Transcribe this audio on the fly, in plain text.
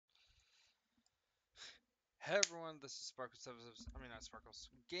Hey everyone, this is Sparkles. I mean not Sparkles.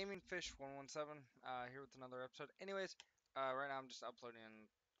 Gaming Fish 117. Here with another episode. Anyways, right now I'm just uploading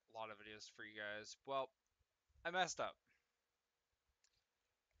a lot of videos for you guys. Well, I messed up.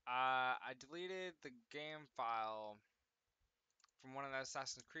 I deleted the game file from one of the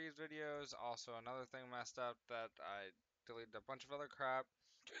Assassin's Creed videos. Also, another thing messed up that I deleted a bunch of other crap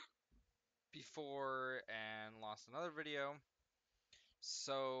before and lost another video.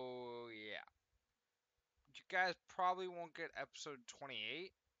 So yeah, you guys probably won't get episode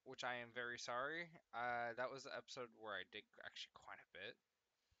 28, which I am very sorry. That was the episode where I did actually quite a bit.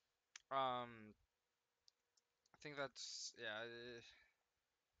 Um, I think that's yeah.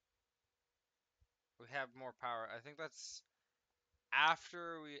 We have more power. I think that's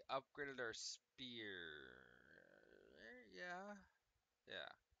after we upgraded our spear. Yeah, yeah,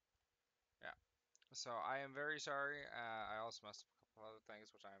 yeah. So I am very sorry. I also messed up a couple other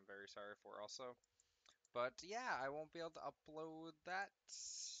things, which I am very sorry for also. But yeah, I won't be able to upload that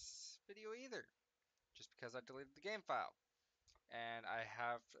video either, just because I deleted the game file. And I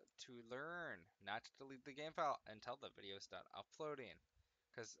have to learn not to delete the game file until the video is done uploading.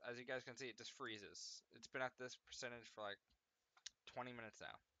 Because as you guys can see, it just freezes. It's been at this percentage for like 20 minutes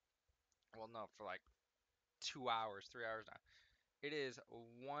now. Well, no, for like 2 hours, 3 hours now. It is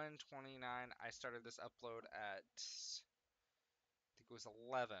 1:29. I started this upload at, I think it was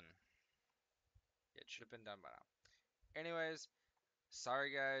 11. Yeah, it should have been done by now. Anyways,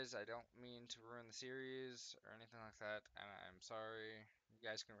 sorry guys, I don't mean to ruin the series or anything like that, and I'm sorry. You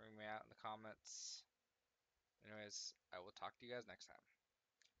guys can ring me out in the comments. Anyways, I will talk to you guys next time.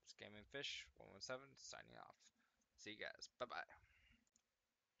 It's Gaming Fish 117 signing off. See you guys. Bye bye.